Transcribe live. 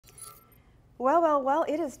Well,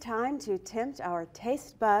 it is time to tempt our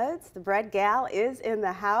taste buds. The Bread Gal is in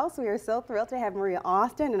the house. We are so thrilled to have Maria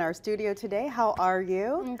Austin in our studio today. How are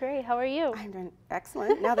you? I'm great. How are you? I'm doing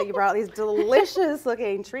excellent. Now that you brought these delicious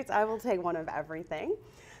looking treats, I will take one of everything.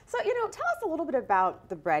 So, tell us a little bit about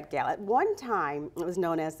the Bread Gal. At one time, it was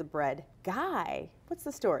known as the Bread Guy. What's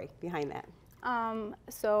the story behind that?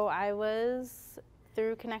 So I was,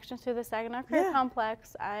 through connections to the Saginaw Career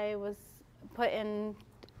Complex, I was put in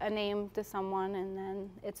a name to someone, and then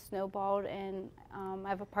it snowballed, and I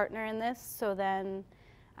have a partner in this. So then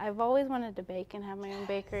I've always wanted to bake and have my own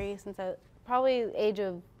bakery since probably the age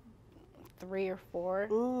of 3 or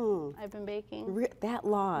 4. I've been baking. That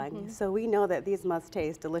long. So we know that these must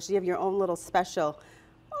taste delicious. You have your own little special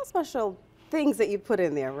things that you put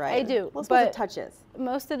in there, right? I do. What's but the touches?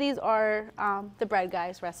 Most of these are the Bread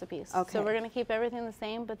Guy's recipes. Okay. So we're going to keep everything the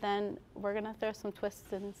same, but then we're going to throw some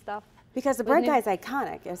twists and stuff. Because the Bread Guy is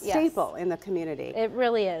iconic, a staple in the community. It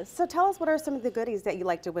really is. So tell us, what are some of the goodies that you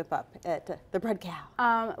like to whip up at the Bread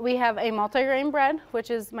Gal? We have a multigrain bread,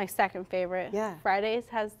 which is my second favorite. Yeah. Fridays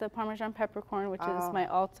has the Parmesan peppercorn, which is my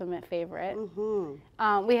ultimate favorite.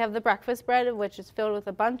 Mm-hmm. We have the breakfast bread, which is filled with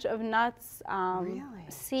a bunch of nuts,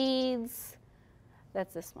 seeds.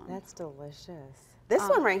 That's this one. That's delicious. This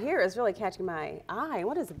one right here is really catching my eye.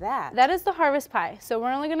 What is that? That is the harvest pie. So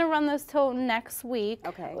we're only going to run those till next week.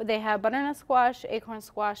 Okay. They have butternut squash, acorn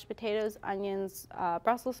squash, potatoes, onions,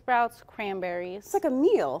 Brussels sprouts, cranberries. It's like a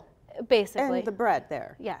meal. Basically. And the bread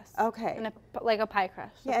there. Yes. Okay. And like a pie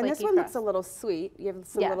crust. Yeah, and this one looks a little sweet. You have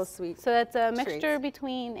some little sweet So that's a mixture treats.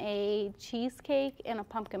 Between a cheesecake and a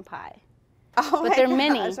pumpkin pie. Oh, but they're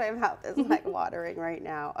mini. My mouth is like watering right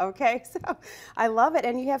now. Okay, so I love it.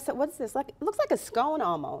 And you have what's this? Like, it looks like a scone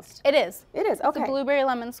almost. It is. It is. Okay. It's a blueberry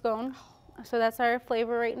lemon scone. So that's our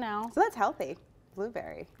flavor right now. So that's healthy.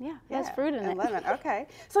 Blueberry. Yeah, it has fruit in it. And lemon. Okay.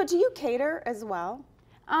 So do you cater as well?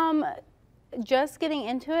 Just getting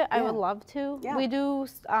into it, I would love to. Yeah. We do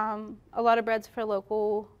a lot of breads for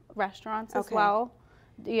local restaurants as well.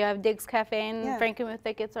 You have Diggs Cafe and Frankenmuth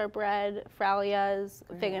gets our bread, Fralia's,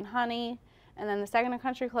 Fig and Honey, and then the Saginaw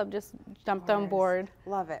Country Club just jumped on board.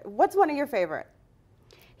 Love it. What's one of your favorite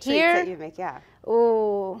treats that you make? Yeah.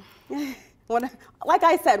 Oh. Like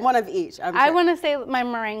I said, one of each. I want to say my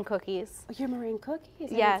meringue cookies. Your meringue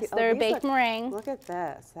cookies? Yes, they're baked meringue. Look at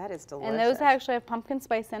this. That is delicious. And those actually have pumpkin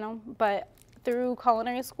spice in them, but through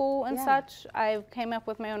culinary school and such, I came up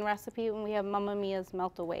with my own recipe, and we have Mamma Mia's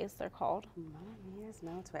Melt-A-Ways, they're called. Mamma Mia's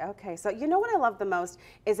Melt-A-Way. Okay, so you know what I love the most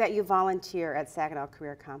is that you volunteer at Saginaw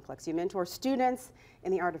Career Complex. You mentor students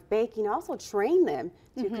in the art of baking, also train them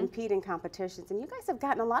to compete in competitions, and you guys have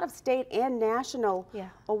gotten a lot of state and national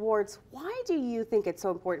awards. Why do you think it's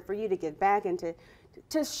so important for you to give back and to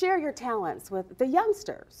share your talents with the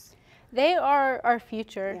youngsters? They are our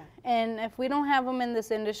future, and if we don't have them in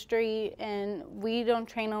this industry and we don't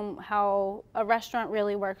train them how a restaurant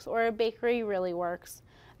really works or a bakery really works,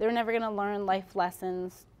 they're never going to learn life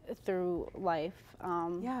lessons through life.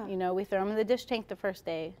 You know, we throw them in the dish tank the first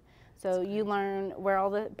day, so you learn where all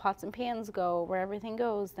the pots and pans go, where everything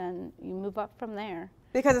goes, then you move up from there.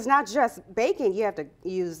 Because it's not just baking, you have to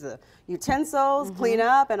use the utensils, clean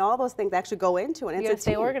up, and all those things actually go into it. You got to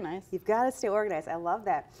stay organized. You've got to stay organized. I love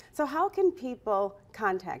that. So how can people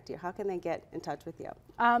contact you? How can they get in touch with you?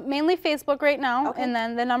 Mainly Facebook right now, and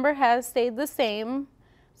then the number has stayed the same,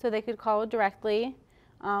 so they could call directly.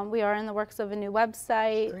 We are in the works of a new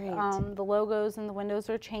website. Great. The logos and the windows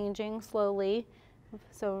are changing slowly,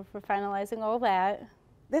 so we're finalizing all that.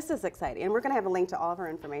 This is exciting, and we're going to have a link to all of our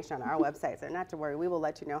information on our website, so not to worry. We will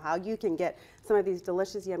let you know how you can get some of these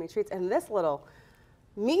delicious, yummy treats. And this little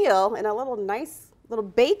meal and a little nice little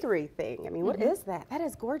bakery thing. I mean, what is that? That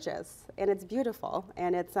is gorgeous, and it's beautiful,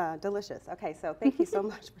 and it's delicious. Okay, so thank you so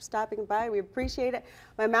much for stopping by. We appreciate it.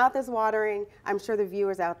 My mouth is watering. I'm sure the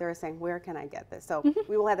viewers out there are saying, where can I get this? So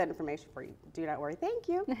we will have that information for you. Do not worry. Thank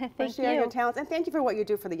you for sharing your talents, and thank you for what you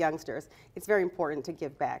do for the youngsters. It's very important to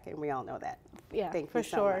give back, and we all know that. Yeah, thank for you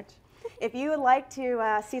so sure. much. If you would like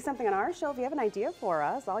to see something on our show, if you have an idea for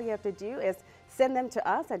us, all you have to do is send them to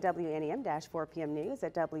us at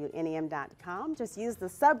WNEM-4pmnews@WNEM.com. Just use the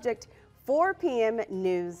subject 4 p.m.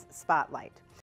 News Spotlight.